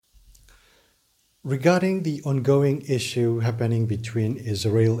Regarding the ongoing issue happening between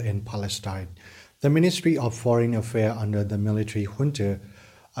Israel and Palestine, the Ministry of Foreign Affairs under the military junta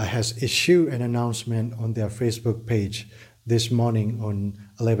has issued an announcement on their Facebook page this morning on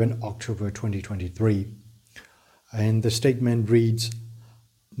 11 October 2023. And the statement reads,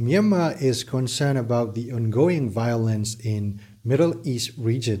 Myanmar is concerned about the ongoing violence in Middle East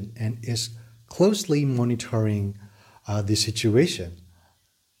region and is closely monitoring the situation.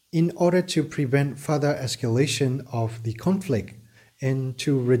 In order to prevent further escalation of the conflict and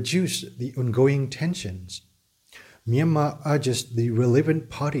to reduce the ongoing tensions, Myanmar urges the relevant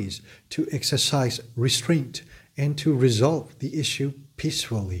parties to exercise restraint and to resolve the issue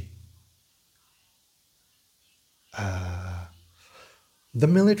peacefully. The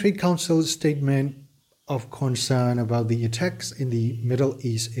military council's statement of concern about the attacks in the Middle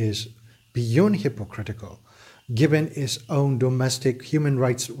East is beyond hypocritical, given its own domestic human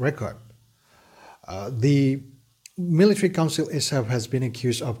rights record. The military council itself has been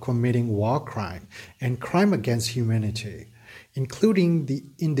accused of committing war crime and crime against humanity, including the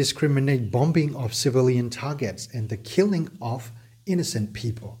indiscriminate bombing of civilian targets and the killing of innocent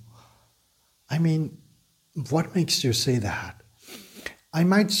people. I mean, what makes you say that? I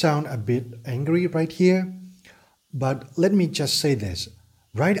might sound a bit angry right here, but let me just say this.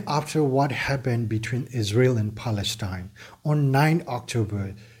 Right after what happened between Israel and Palestine, on 9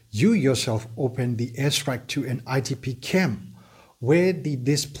 October, you yourself opened the airstrike to an IDP camp where the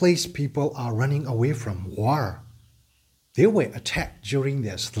displaced people are running away from war. They were attacked during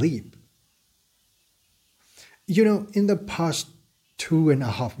their sleep. You know, in the past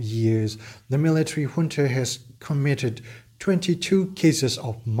 2.5 years, the military junta has committed 22 cases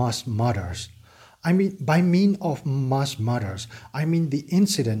of mass murders. I mean, by mean of mass murders, I mean the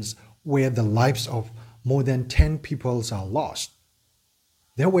incidents where the lives of more than 10 people are lost.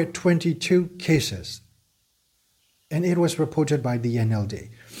 There were 22 cases, and it was reported by the NLD.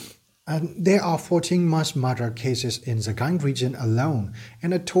 And there are 14 mass murder cases in the Sagaing region alone,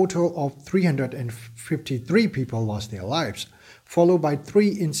 and a total of 353 people lost their lives, followed by 3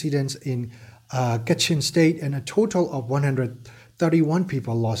 incidents in Kachin State, and a total of 131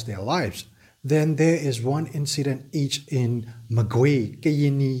 people lost their lives. Then there is 1 incident each in Magui,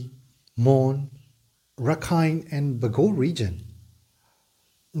 Kayini, Mon, Rakhine, and Bago region.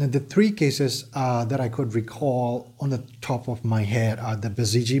 Now, the 3 cases that I could recall on the top of my head are the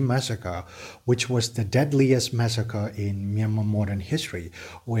Baziji massacre, which was the deadliest massacre in Myanmar modern history,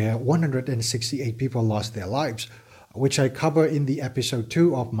 where 168 people lost their lives, which I cover in the episode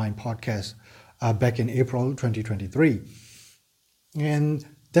 2 of my podcast back in April 2023. And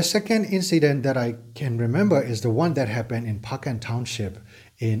the second incident that I can remember is the one that happened in Pakan Township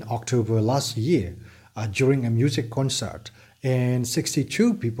in October last year during a music concert, and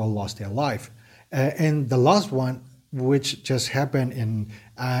 62 people lost their life. And the last one, which just happened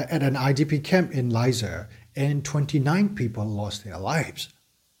at an IDP camp in Liza, and 29 people lost their lives.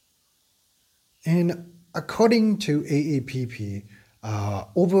 And according to AAPP,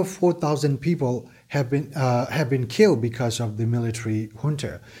 over 4,000 people have been killed because of the military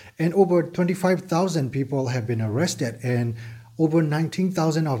junta, and over 25,000 people have been arrested, and over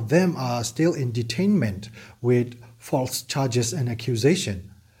 19,000 of them are still in detainment with false charges and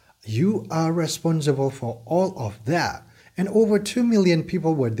accusation. You are responsible for all of that, and over 2 million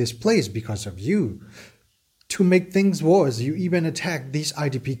people were displaced because of you. To make things worse, you even attacked these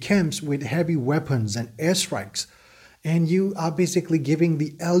IDP camps with heavy weapons and airstrikes. And you are basically giving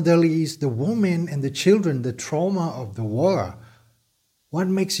the elderly, the women, and the children the trauma of the war. What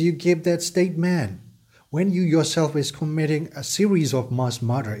makes you give that statement when you yourself is committing a series of mass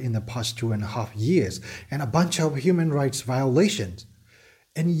murder in the past 2.5 years and a bunch of human rights violations?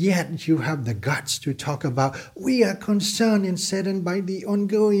 And yet you have the guts to talk about, we are concerned and saddened by the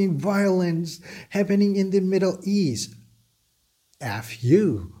ongoing violence happening in the Middle East. F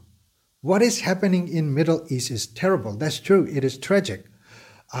you. What is happening in Middle East is terrible. That's true. It is tragic.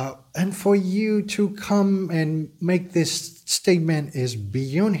 And for you to come and make this statement is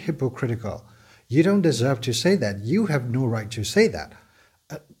beyond hypocritical. You don't deserve to say that. You have no right to say that.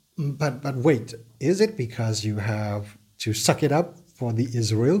 But wait, is it because you have to suck it up for the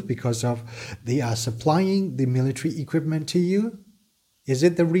Israel because of they are supplying the military equipment to you? Is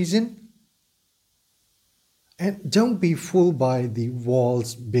it the reason? And don't be fooled by the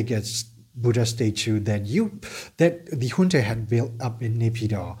world's biggest Buddha statue that the junta had built up in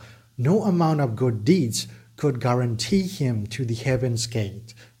Naypyidaw. No amount of good deeds could guarantee him to the heaven's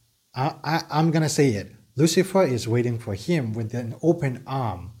gate. I'm gonna say it. Lucifer is waiting for him with an open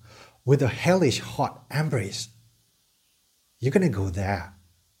arm, with a hellish hot embrace. You're gonna go there.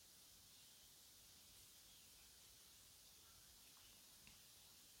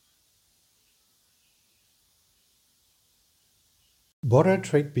 Border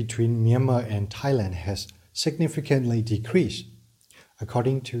trade between Myanmar and Thailand has significantly decreased,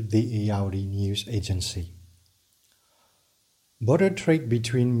 according to the ARD news agency. Border trade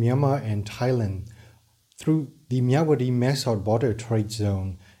between Myanmar and Thailand through the Myanmar border trade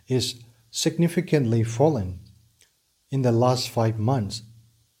zone is significantly fallen in the last 5 months.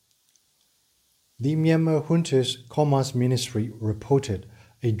 The Myanmar junta's Commerce Ministry reported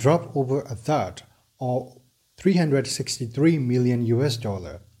a drop over a third, or $363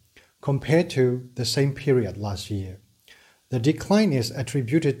 million, compared to the same period last year. The decline is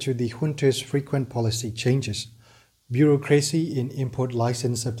attributed to the junta's frequent policy changes, bureaucracy in import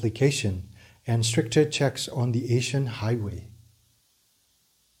license application, and stricter checks on the Asian highway.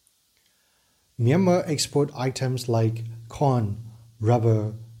 Myanmar export items like corn,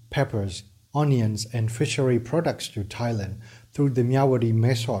 rubber, peppers, onions, and fishery products to Thailand through the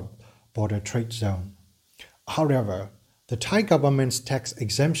Myanmar border trade zone. However, the Thai government's tax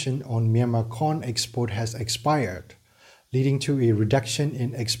exemption on Myanmar corn export has expired, leading to a reduction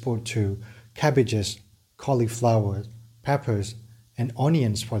in export to cabbages, cauliflower, peppers, and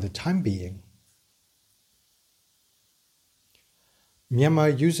onions for the time being.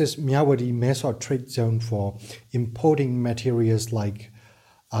 Myanmar uses Myanmar trade zone for importing materials like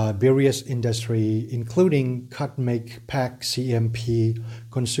various industry, including cut, make, pack, CMP,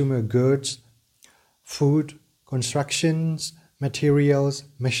 consumer goods, food, constructions, materials,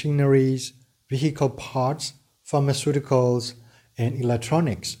 machineries, vehicle parts, pharmaceuticals, and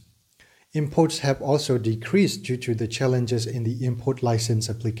electronics. Imports have also decreased due to the challenges in the import license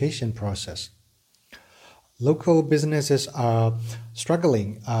application process. Local businesses are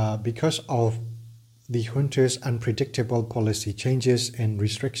struggling because of the junta's unpredictable policy changes and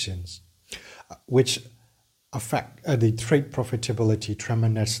restrictions, which affect the trade profitability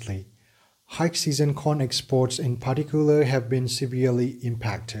tremendously. High season corn exports in particular have been severely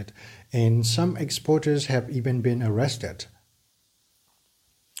impacted, and some exporters have even been arrested.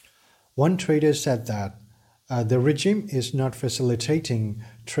 One trader said that the regime is not facilitating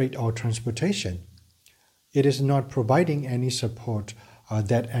trade or transportation. It is not providing any support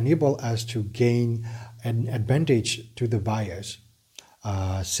that enable us to gain an advantage to the buyers,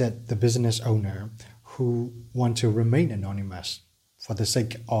 said the business owner, who want to remain anonymous for the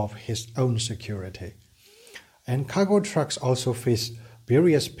sake of his own security. And cargo trucks also face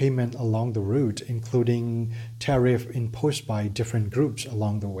various payments along the route, including tariff imposed by different groups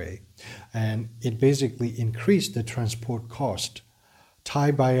along the way. And it basically increased the transport cost.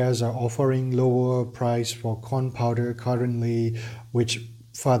 Thai buyers are offering lower price for corn powder currently, which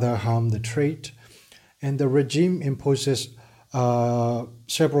further harm the trade. And the regime imposes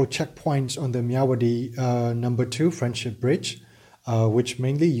several checkpoints on the Myanmar number 2 Friendship Bridge, which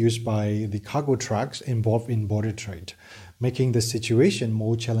mainly used by the cargo trucks involved in border trade, making the situation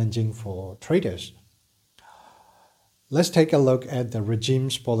more challenging for traders. Let's take a look at the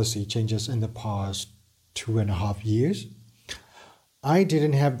regime's policy changes in the past 2.5 years. I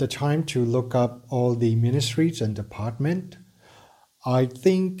didn't have the time to look up all the ministries and departments. I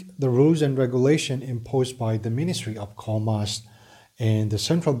think the rules and regulation imposed by the Ministry of Commerce and the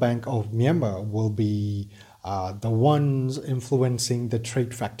Central Bank of Myanmar will be the ones influencing the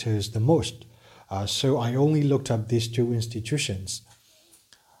trade factors the most. So I only looked up these two institutions.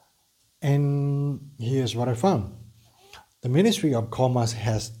 And here's what I found. The Ministry of Commerce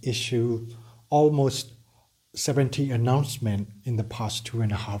has issued almost 70 announcements in the past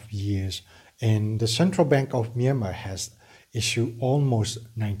 2.5 years, and the Central Bank of Myanmar has issued almost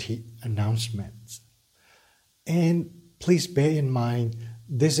 90 announcements. And please bear in mind,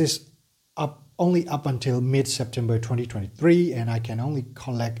 this is only up until mid-September 2023, and I can only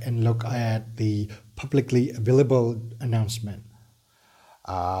collect and look at the publicly available announcement.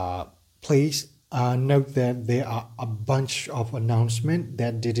 Please note that there are a bunch of announcements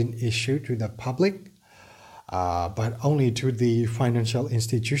that didn't issue to the public, but only to the financial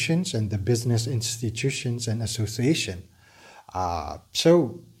institutions and the business institutions and association.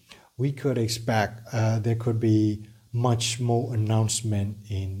 So we could expect there could be much more announcement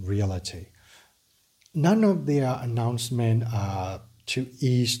in reality. None of their announcements are to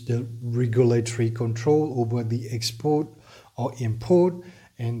ease the regulatory control over the export or import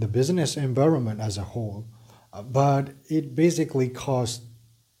and the business environment as a whole, but it basically caused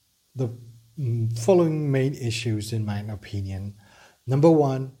the following main issues in my opinion. Number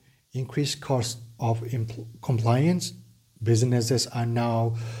one, increased cost of compliance. Businesses are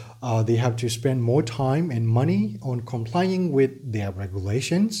now, they have to spend more time and money on complying with their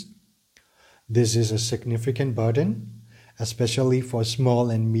regulations. This is a significant burden, especially for small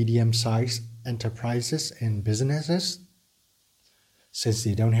and medium-sized enterprises and businesses. since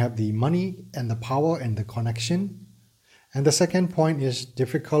they don't have the money and the power and the connection. And the second point is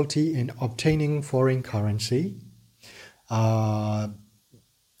difficulty in obtaining foreign currency.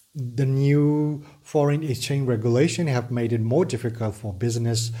 The new foreign exchange regulation have made it more difficult for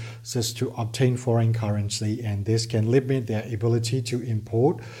businesses to obtain foreign currency, and this can limit their ability to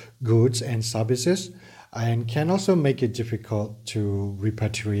import goods and services, and can also make it difficult to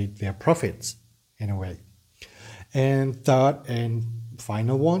repatriate their profits in a way. And third and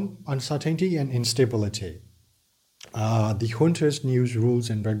final one, uncertainty and instability. The junta's new rules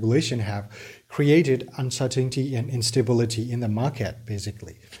and regulation have created uncertainty and instability in the market,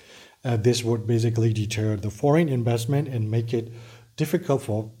 basically. This would basically deter the foreign investment and make it difficult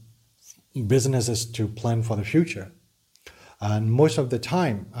for businesses to plan for the future. And most of the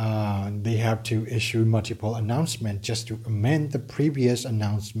time, they have to issue multiple announcements just to amend the previous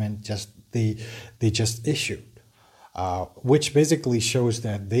announcement they just issued. Which basically shows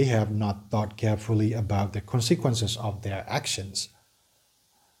that they have not thought carefully about the consequences of their actions.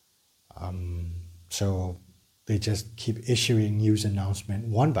 So they just keep issuing news announcements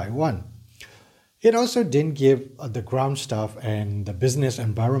one by one. It also didn't give the ground staff and the business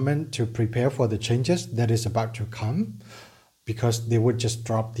environment to prepare for the changes that is about to come, because they would just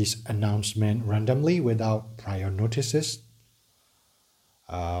drop this announcement randomly without prior notices.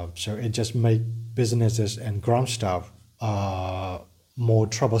 So it just made businesses and ground staff more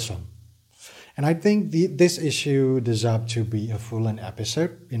troublesome. And I think this issue deserves to be a full-length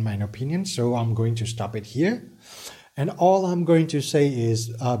episode, in my opinion, so I'm going to stop it here. And all I'm going to say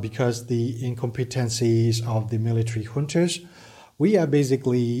is because the incompetencies of the military juntas, we are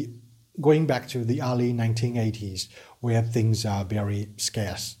basically going back to the early 1980s, where things are very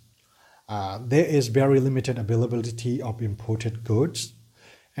scarce. There is very limited availability of imported goods.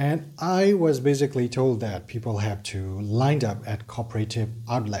 And I was basically told that people have to line up at cooperative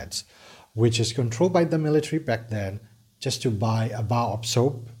outlets, which is controlled by the military back then, just to buy a bar of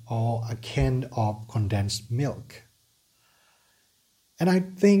soap or a can of condensed milk. And I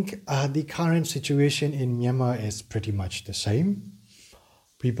think the current situation in Myanmar is pretty much the same.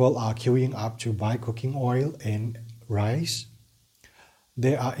 People are queuing up to buy cooking oil and rice.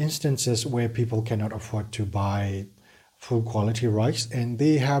 There are instances where people cannot afford to buy full quality rice, and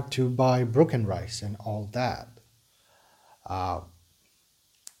they have to buy broken rice and all that.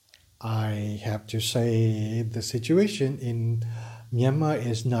 I have to say the situation in Myanmar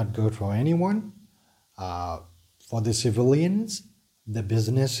is not good for anyone. For the civilians, the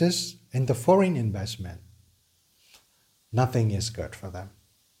businesses, and the foreign investment, nothing is good for them.